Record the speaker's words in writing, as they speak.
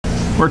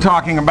we're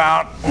talking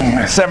about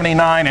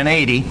 79 and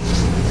 80.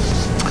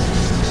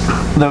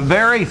 The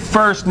very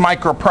first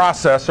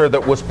microprocessor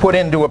that was put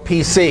into a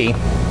PC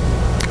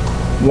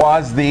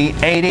was the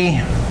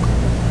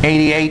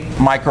 8088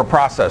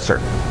 microprocessor.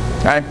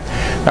 Okay?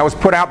 That was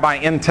put out by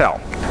Intel.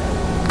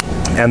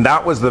 And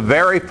that was the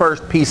very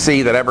first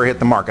PC that ever hit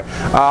the market.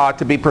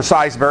 To be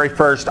precise, very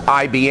first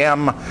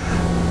IBM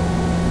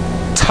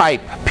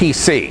type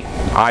PC.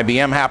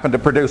 IBM happened to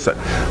produce it.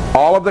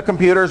 All of the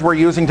computers we're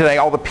using today,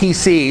 all the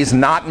PCs,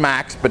 not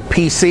Macs, but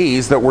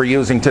PCs that we're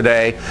using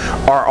today,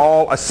 are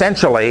all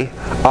essentially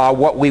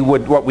what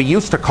we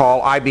used to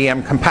call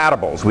IBM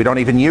compatibles. We don't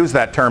even use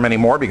that term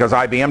anymore because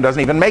IBM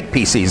doesn't even make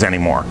PCs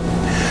anymore.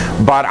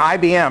 But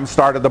IBM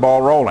started the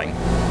ball rolling.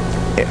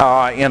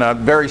 In a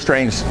very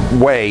strange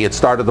way, it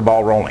started the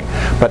ball rolling.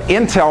 But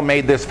Intel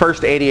made this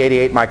first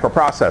 8088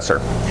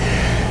 microprocessor.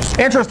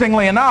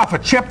 Interestingly enough, a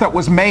chip that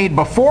was made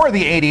before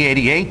the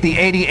 8088, the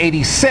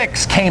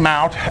 8086, came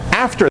out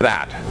after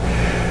that.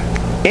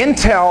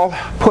 Intel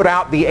put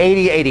out the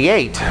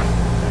 8088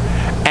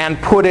 and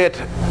put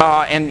it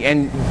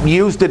and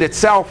used it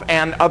itself,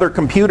 and other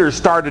computers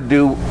started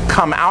to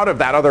come out of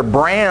that. Other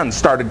brands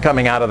started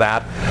coming out of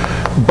that.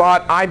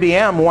 But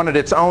IBM wanted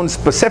its own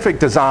specific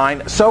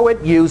design, so it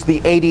used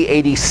the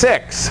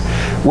 8086,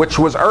 which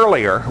was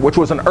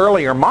an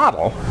earlier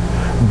model,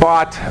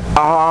 but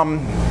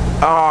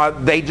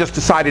they just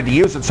decided to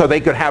use it so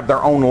they could have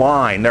their own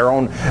line, their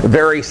own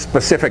very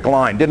specific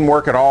line. Didn't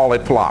work at all,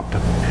 it flopped.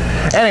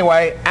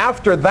 Anyway,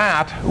 after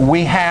that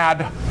we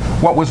had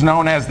what was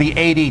known as the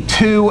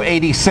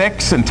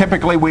 8286, and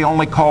typically we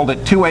only called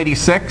it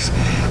 286.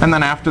 And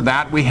then after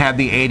that we had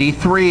the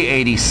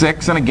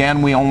 8386, and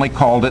again we only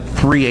called it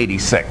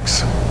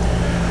 386.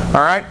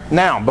 All right,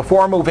 now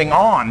before moving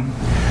on,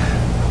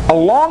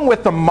 along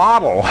with the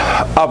model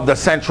of the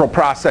central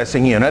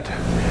processing unit,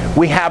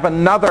 we have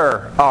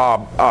another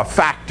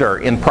factor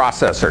in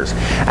processors,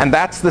 and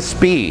that's the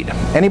speed.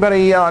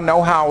 Anybody know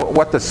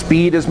what the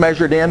speed is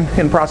measured in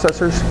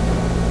processors?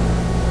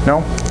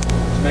 No?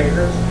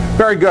 Megahertz?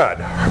 Very good.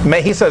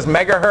 He says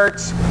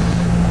megahertz,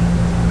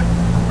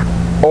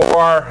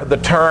 or the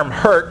term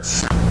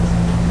hertz,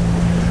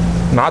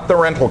 not the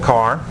rental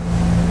car.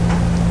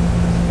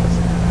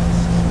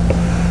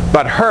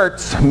 But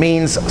hertz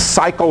means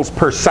cycles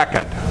per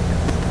second.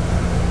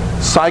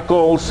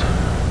 Cycles,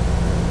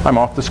 I'm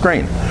off the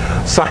screen.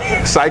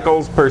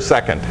 Cycles per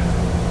second.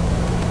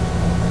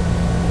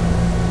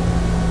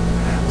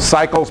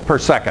 Cycles per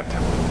second.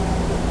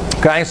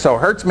 Okay, so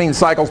hertz means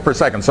cycles per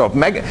second. So if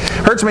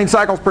hertz means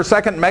cycles per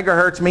second,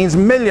 megahertz means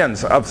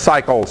millions of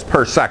cycles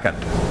per second.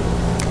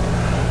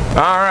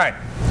 All right,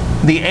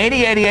 the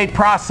 8088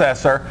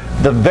 processor,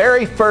 the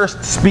very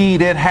first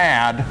speed it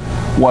had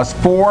was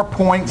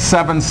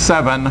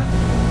 4.77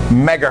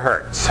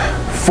 megahertz.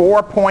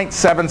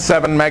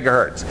 4.77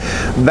 megahertz.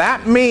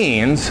 That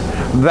means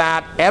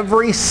that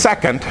every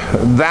second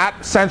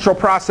that central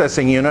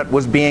processing unit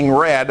was being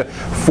read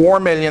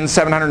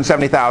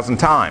 4,770,000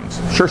 times.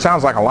 Sure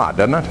sounds like a lot,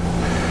 doesn't it?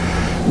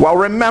 Well,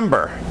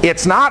 remember,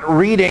 it's not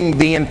reading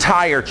the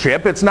entire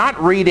chip. It's not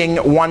reading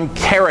one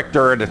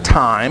character at a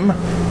time.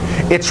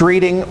 It's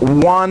reading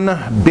one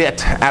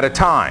bit at a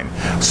time.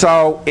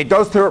 So it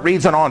goes through, it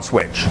reads an on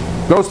switch,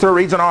 goes through,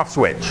 reads an off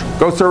switch,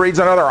 goes through, reads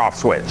another off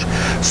switch.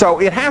 So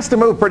it has to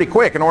move pretty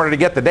quick in order to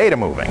get the data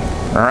moving.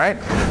 All right?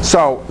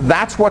 So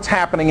that's what's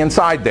happening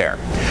inside there.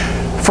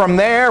 From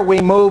there,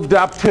 we moved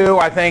up to,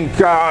 I think,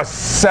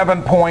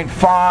 7.5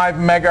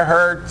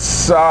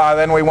 megahertz.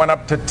 Then we went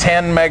up to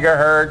 10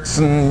 megahertz,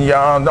 and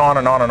on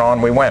and on and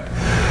on we went.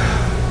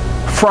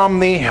 From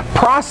the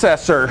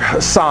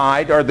processor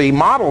side, or the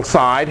model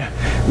side,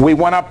 we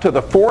went up to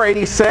the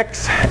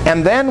 486,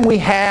 and then we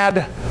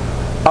had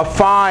a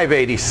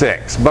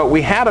 586, but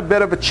we had a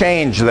bit of a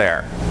change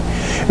there.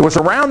 It was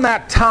around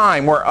that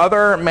time where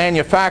other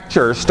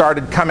manufacturers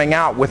started coming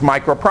out with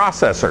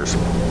microprocessors.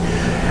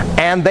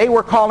 And they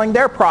were calling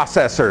their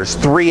processors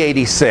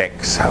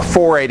 386,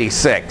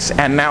 486,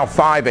 and now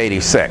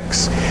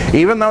 586.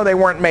 Even though they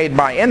weren't made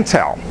by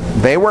Intel,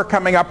 they were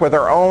coming up with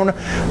their own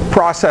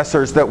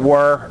processors that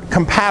were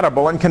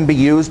compatible and could be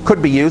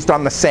used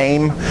on the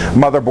same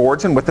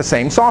motherboards and with the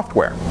same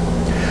software.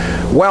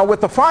 Well,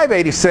 with the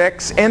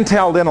 586,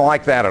 Intel didn't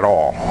like that at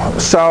all.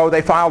 So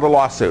they filed a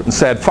lawsuit and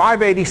said,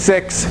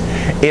 586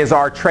 is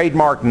our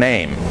trademark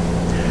name.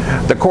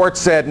 The court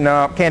said,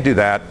 no, can't do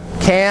that.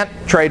 Can't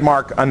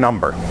trademark a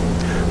number.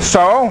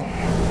 So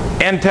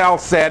Intel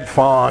said,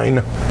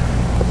 fine,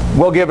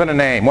 we'll give it a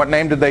name. What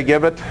name did they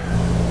give it?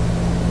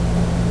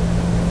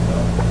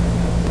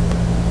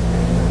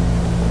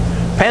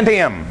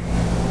 Pentium.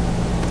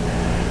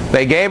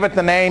 They gave it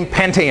the name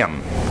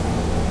Pentium.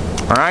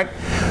 All right?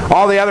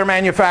 All the other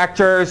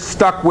manufacturers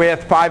stuck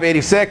with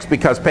 586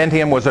 because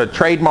Pentium was a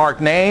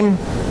trademark name.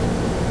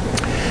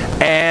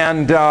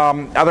 And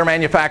other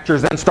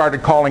manufacturers then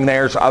started calling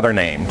theirs other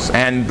names.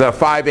 And the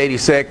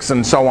 586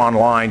 and so on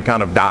line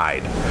kind of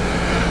died.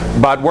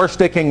 But we're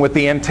sticking with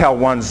the Intel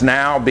ones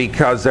now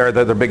because they're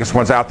the biggest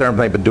ones out there and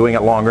they've been doing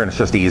it longer and it's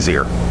just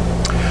easier.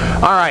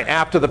 All right,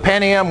 after the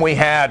Pentium, we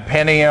had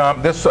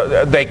Pentium.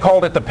 They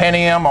called it the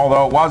Pentium,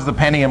 although it was the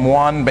Pentium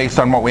 1 based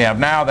on what we have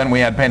now. Then we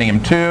had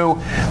Pentium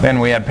 2. Then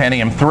we had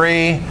Pentium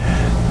 3.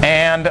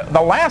 And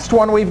the last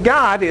one we've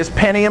got is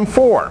Pentium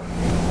 4.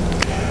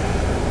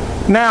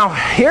 Now,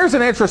 here's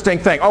an interesting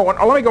thing. Oh,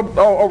 let me go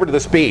over to the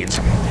speeds.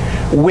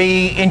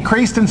 We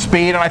increased in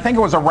speed, and I think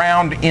it was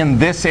around in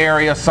this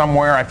area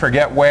somewhere, I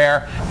forget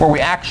where we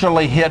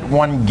actually hit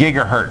 1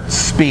 gigahertz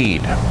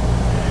speed.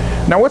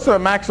 Now, what's the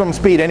maximum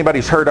speed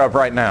anybody's heard of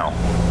right now?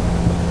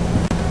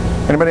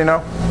 Anybody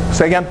know?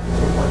 Say again?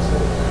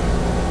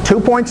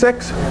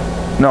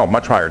 2.6? No,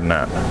 much higher than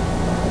that.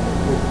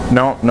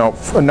 No,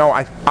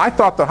 I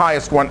thought the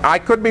highest one, I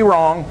could be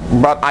wrong,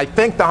 but I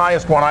think the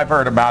highest one I've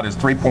heard about is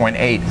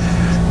 3.8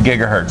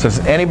 gigahertz. Does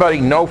anybody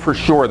know for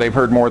sure they've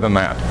heard more than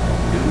that?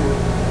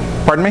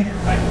 Pardon me?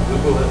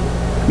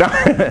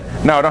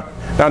 No,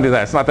 don't do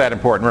that. It's not that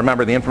important.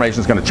 Remember, the information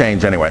is going to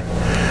change anyway.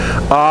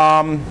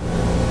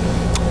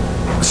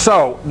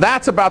 So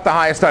that's about the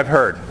highest I've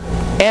heard.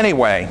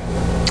 Anyway,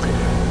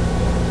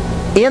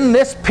 in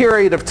this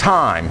period of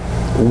time,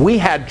 we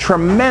had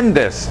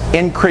tremendous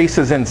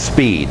increases in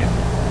speed.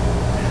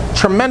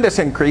 Tremendous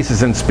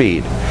increases in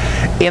speed.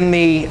 In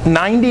the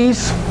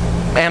 90s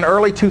and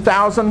early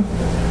 2000s,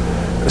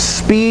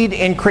 speed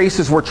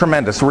increases were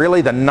tremendous.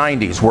 Really, the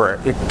 90s were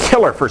a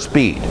killer for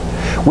speed.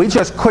 We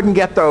just couldn't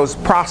get those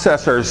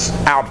processors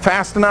out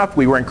fast enough.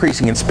 We were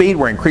increasing in speed,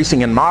 we're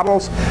increasing in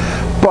models,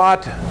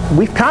 but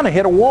we've kind of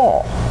hit a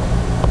wall.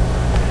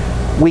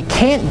 We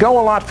can't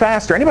go a lot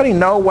faster. Anybody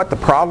know what the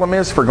problem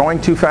is for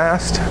going too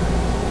fast?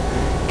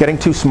 Getting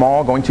too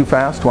small, going too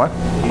fast? What?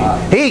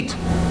 Heat.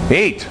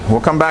 Heat.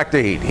 We'll come back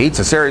to heat. Heat's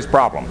a serious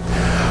problem.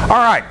 All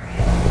right.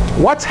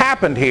 What's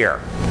happened here?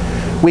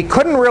 We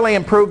couldn't really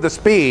improve the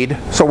speed,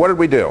 so what did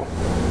we do?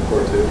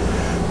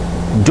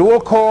 Dual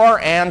core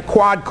and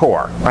quad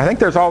core. I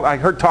think I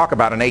heard talk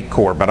about an 8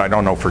 core, but I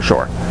don't know for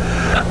sure.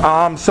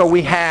 So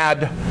we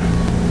had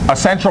a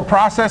central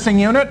processing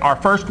unit, our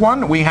first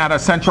one. We had a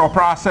central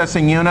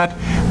processing unit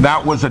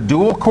that was a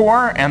dual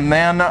core, and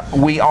then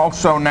we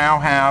also now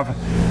have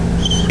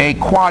a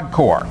quad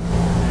core.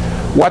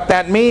 What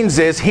that means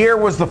is here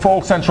was the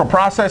full central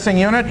processing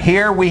unit.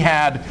 Here we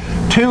had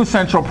 2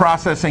 central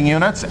processing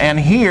units, and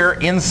here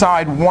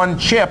inside one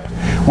chip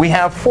we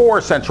have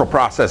 4 central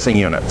processing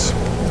units.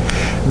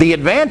 The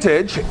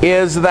advantage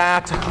is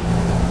that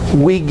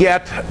we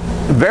get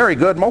very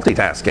good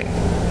multitasking.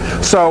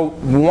 So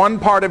one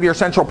part of your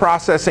central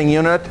processing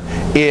unit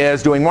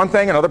is doing one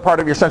thing, another part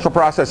of your central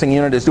processing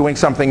unit is doing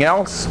something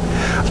else.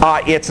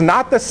 It's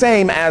not the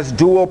same as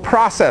dual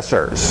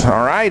processors,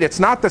 all right? It's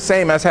not the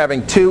same as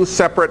having 2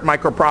 separate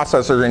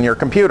microprocessors in your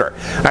computer.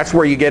 That's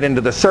where you get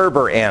into the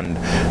server end,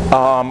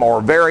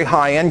 or very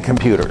high-end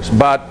computers.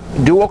 But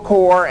dual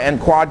core and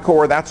quad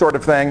core, that sort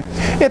of thing,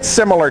 it's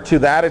similar to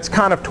that. It's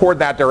kind of toward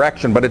that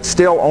direction, but it's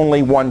still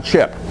only one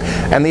chip.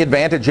 And the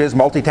advantage is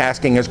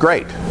multitasking is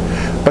great.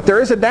 But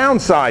there is a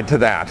downside to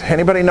that.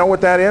 Anybody know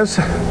what that is?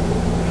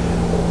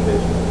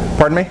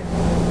 Pardon me?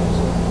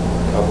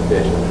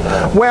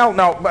 Well,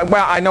 no.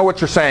 Well, I know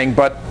what you're saying,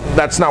 but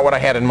that's not what I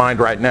had in mind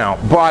right now.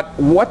 But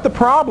what the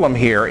problem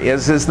here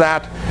is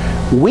that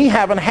we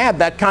haven't had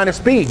that kind of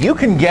speed. You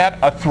can get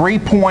a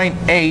 3.8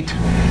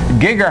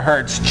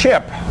 gigahertz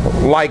chip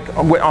like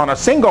on a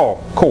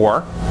single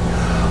core,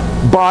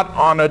 but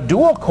on a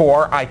dual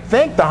core, I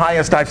think the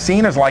highest I've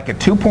seen is like a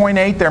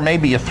 2.8. There may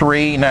be a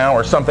 3 now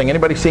or something.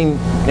 Anybody seen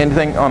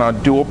anything on a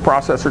dual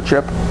processor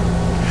chip?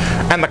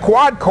 And the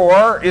quad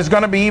core is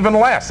going to be even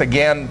less.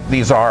 Again,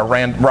 these are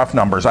rough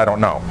numbers, I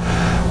don't know.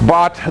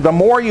 But the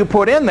more you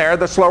put in there,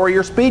 the slower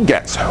your speed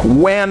gets.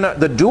 When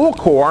the dual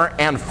core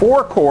and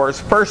 4 cores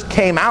first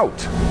came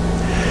out,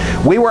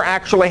 we were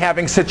actually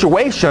having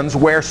situations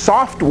where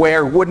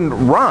software wouldn't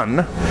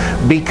run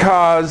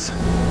because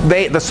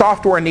the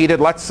software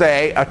needed, let's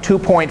say, a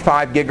 2.5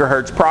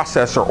 gigahertz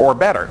processor or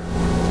better.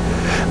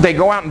 They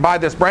go out and buy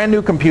this brand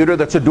new computer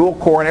that's a dual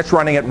core and it's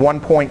running at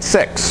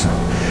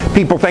 1.6.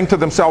 People think to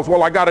themselves,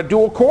 well, I got a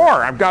dual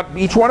core.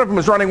 Each one of them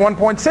is running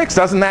 1.6.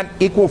 Doesn't that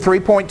equal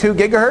 3.2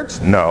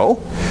 gigahertz? No.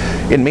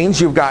 It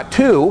means you've got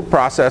 2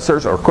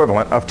 processors, or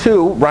equivalent of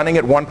 2, running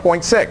at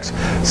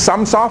 1.6.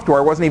 Some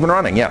software wasn't even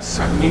running. Yes?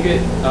 Can you get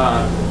 2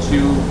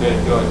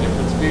 that go at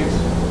different speeds?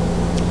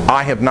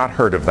 I have not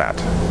heard of that.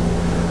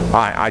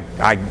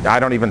 I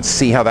don't even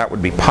see how that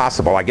would be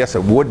possible. I guess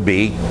it would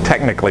be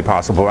technically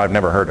possible. I've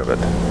never heard of it.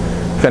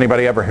 If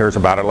anybody ever hears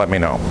about it, let me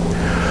know.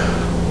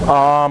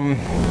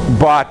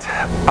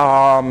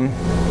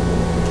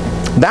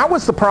 That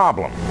was the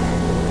problem.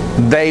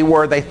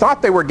 They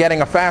thought they were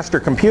getting a faster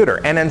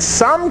computer, and in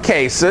some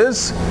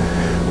cases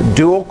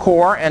dual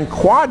core and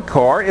quad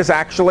core is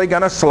actually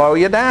going to slow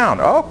you down.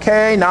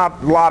 Okay,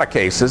 not a lot of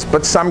cases,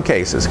 but some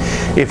cases.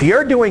 If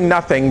you're doing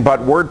nothing but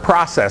word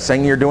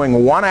processing, you're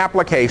doing one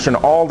application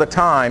all the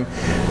time,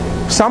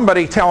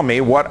 somebody tell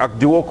me what a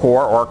dual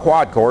core or a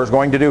quad core is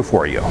going to do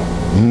for you.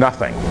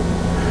 Nothing.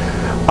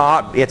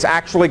 It's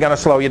actually going to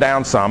slow you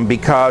down some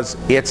because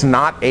it's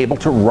not able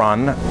to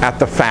run at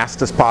the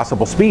fastest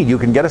possible speed you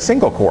can get a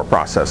single core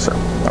processor.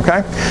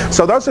 Okay?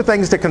 So those are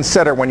things to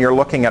consider when you're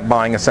looking at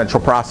buying a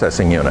central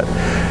processing unit.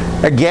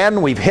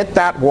 Again, we've hit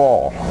that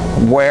wall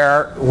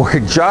where we're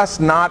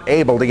just not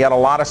able to get a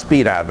lot of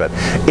speed out of it.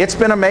 It's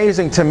been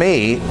amazing to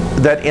me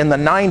that in the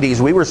 90s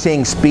we were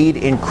seeing speed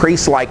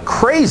increase like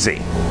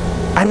crazy.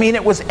 I mean,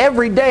 it was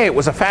every day it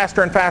was a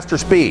faster and faster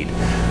speed.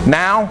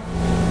 Now,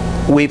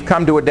 we've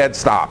come to a dead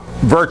stop,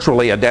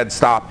 virtually a dead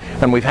stop,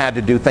 and we've had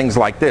to do things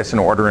like this in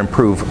order to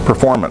improve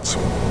performance.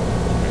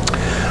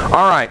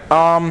 All right,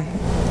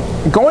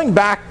 going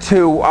back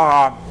to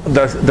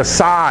the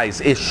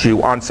size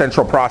issue on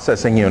central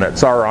processing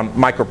units, or on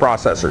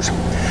microprocessors.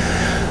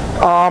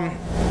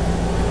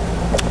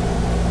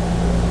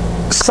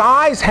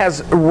 Size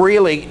has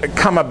really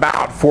come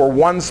about for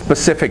one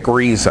specific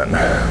reason.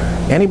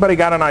 Anybody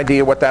got an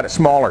idea what that is?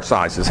 Smaller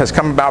sizes has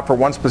come about for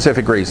one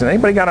specific reason.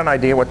 Anybody got an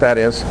idea what that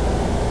is?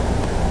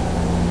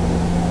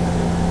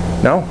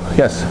 No?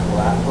 Yes?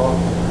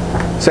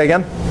 Laptop. Say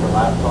again? For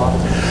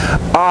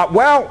laptop.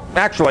 Well,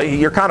 actually,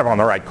 you're kind of on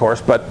the right course,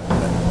 but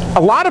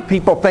a lot of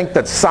people think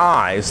that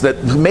size,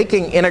 that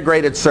making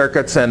integrated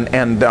circuits and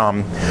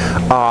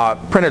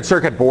printed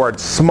circuit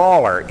boards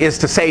smaller is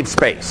to save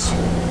space.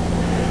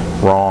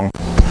 Wrong.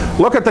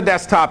 Look at the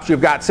desktops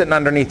you've got sitting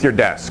underneath your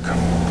desk.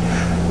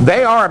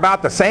 They are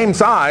about the same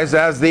size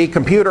as the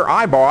computer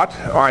I bought,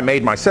 or I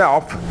made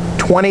myself,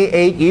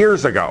 28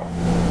 years ago.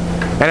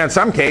 And in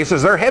some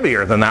cases, they're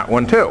heavier than that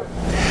one too.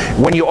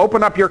 When you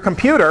open up your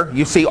computer,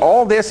 you see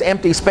all this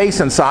empty space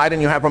inside,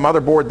 and you have a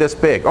motherboard this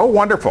big. Oh,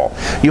 wonderful.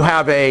 You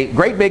have a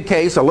great big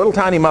case, a little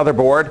tiny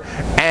motherboard,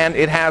 and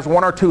it has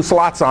 1 or 2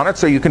 slots on it,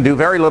 so you can do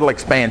very little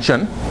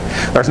expansion.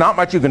 There's not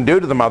much you can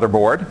do to the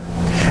motherboard.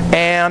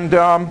 And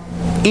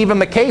even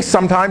the case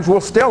sometimes will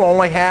still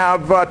only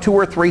have 2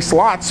 or 3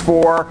 slots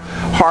for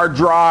hard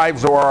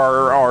drives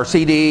or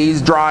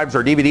CDs drives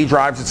or DVD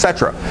drives,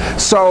 etc.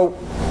 So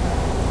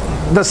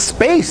the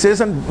space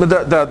isn't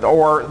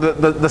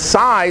the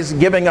size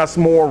giving us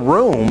more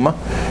room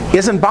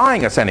isn't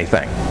buying us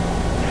anything.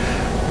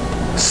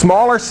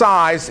 Smaller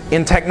size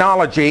in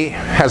technology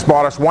has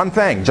bought us one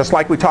thing, just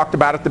like we talked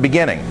about at the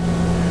beginning.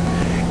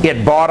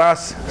 It bought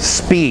us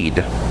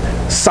speed.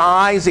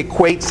 Size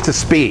equates to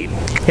speed.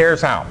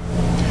 Here's how.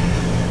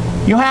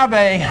 You have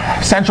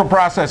a central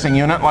processing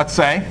unit, let's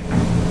say.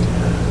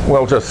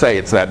 We'll just say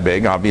it's that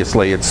big.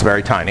 Obviously, it's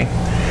very tiny.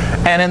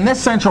 And in this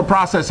central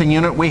processing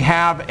unit, we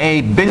have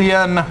 1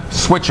 billion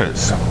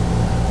switches.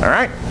 All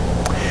right?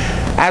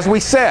 As we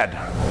said,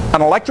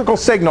 an electrical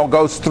signal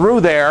goes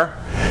through there.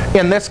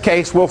 In this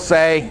case, we'll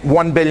say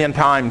 1 billion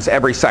times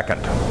every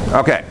second.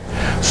 Okay.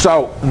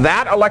 So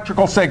that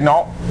electrical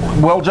signal,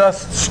 we'll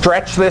just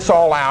stretch this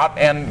all out,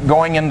 and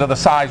going into the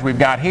size we've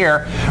got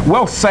here,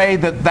 we'll say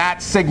that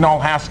that signal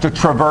has to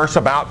traverse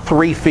about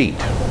 3 feet.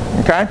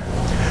 Okay?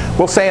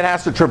 We'll say it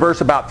has to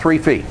traverse about 3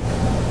 feet.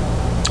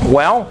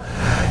 Well,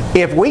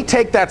 if we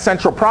take that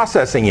central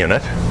processing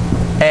unit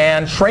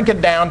and shrink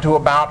it down to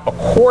about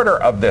 1/4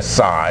 of this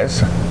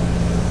size,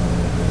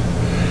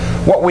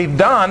 what we've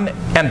done,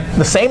 and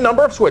the same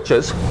number of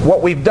switches,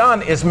 what we've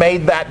done is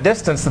made that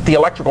distance that the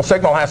electrical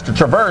signal has to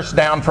traverse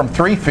down from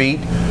 3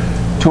 feet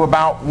to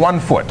about 1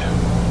 foot.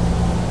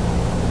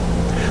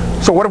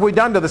 So what have we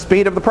done to the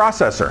speed of the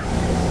processor?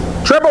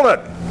 Tripled it.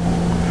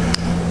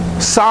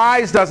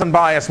 Size doesn't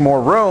buy us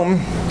more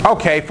room.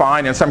 Okay,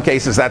 fine, in some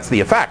cases that's the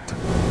effect.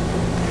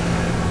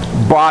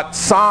 But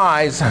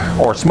size,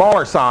 or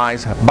smaller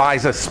size,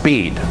 buys us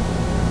speed.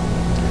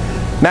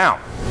 Now,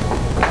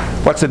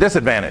 what's the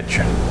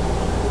disadvantage?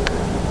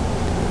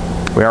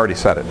 We already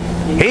said it.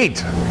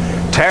 Heat.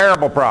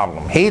 Terrible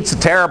problem. Heat's a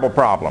terrible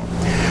problem.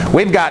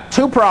 We've got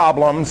 2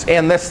 problems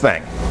in this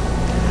thing.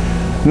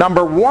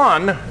 Number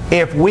 1,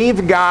 if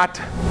we've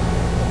got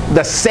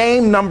the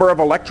same number of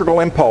electrical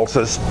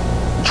impulses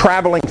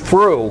traveling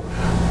through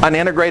an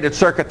integrated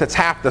circuit that's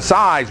half the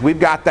size, we've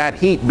got that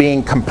heat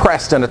being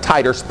compressed in a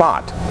tighter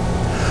spot.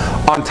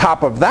 On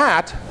top of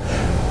that,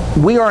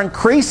 we are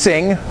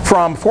increasing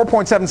from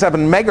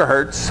 4.77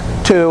 megahertz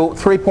to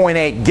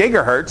 3.8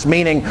 gigahertz,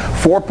 meaning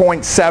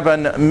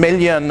 4.7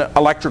 million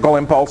electrical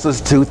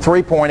impulses to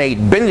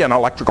 3.8 billion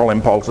electrical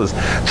impulses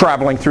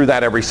traveling through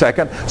that every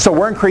second. So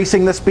we're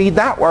increasing the speed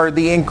that way, or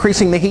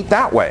increasing the heat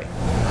that way.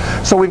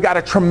 So we've got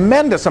a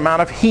tremendous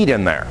amount of heat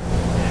in there.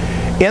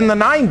 In the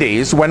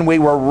 90s, when we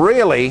were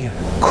really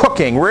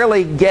cooking,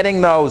 really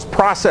getting those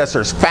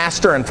processors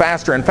faster and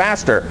faster and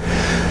faster,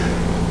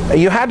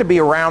 you had to be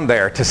around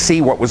there to see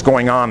what was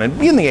going on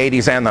in the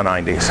 80s and the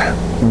 90s.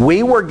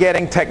 We were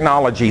getting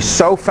technology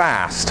so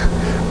fast,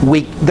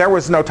 there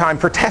was no time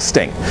for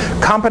testing.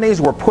 Companies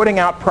were putting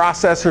out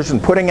processors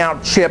and putting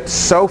out chips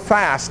so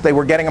fast, they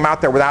were getting them out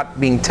there without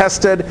being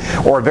tested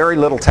or very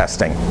little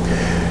testing.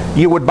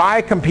 You would buy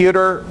a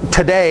computer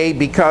today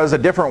because a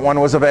different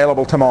one was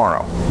available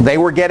tomorrow.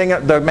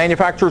 The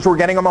manufacturers were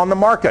getting them on the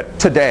market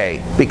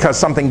today because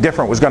something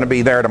different was going to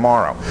be there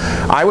tomorrow.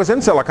 I was in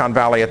Silicon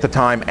Valley at the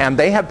time, and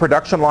they had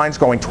production lines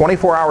going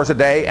 24 hours a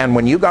day, and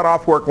when you got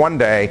off work one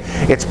day,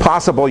 it's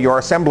possible your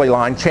assembly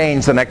line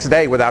changed the next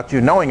day without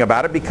you knowing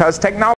about it because technology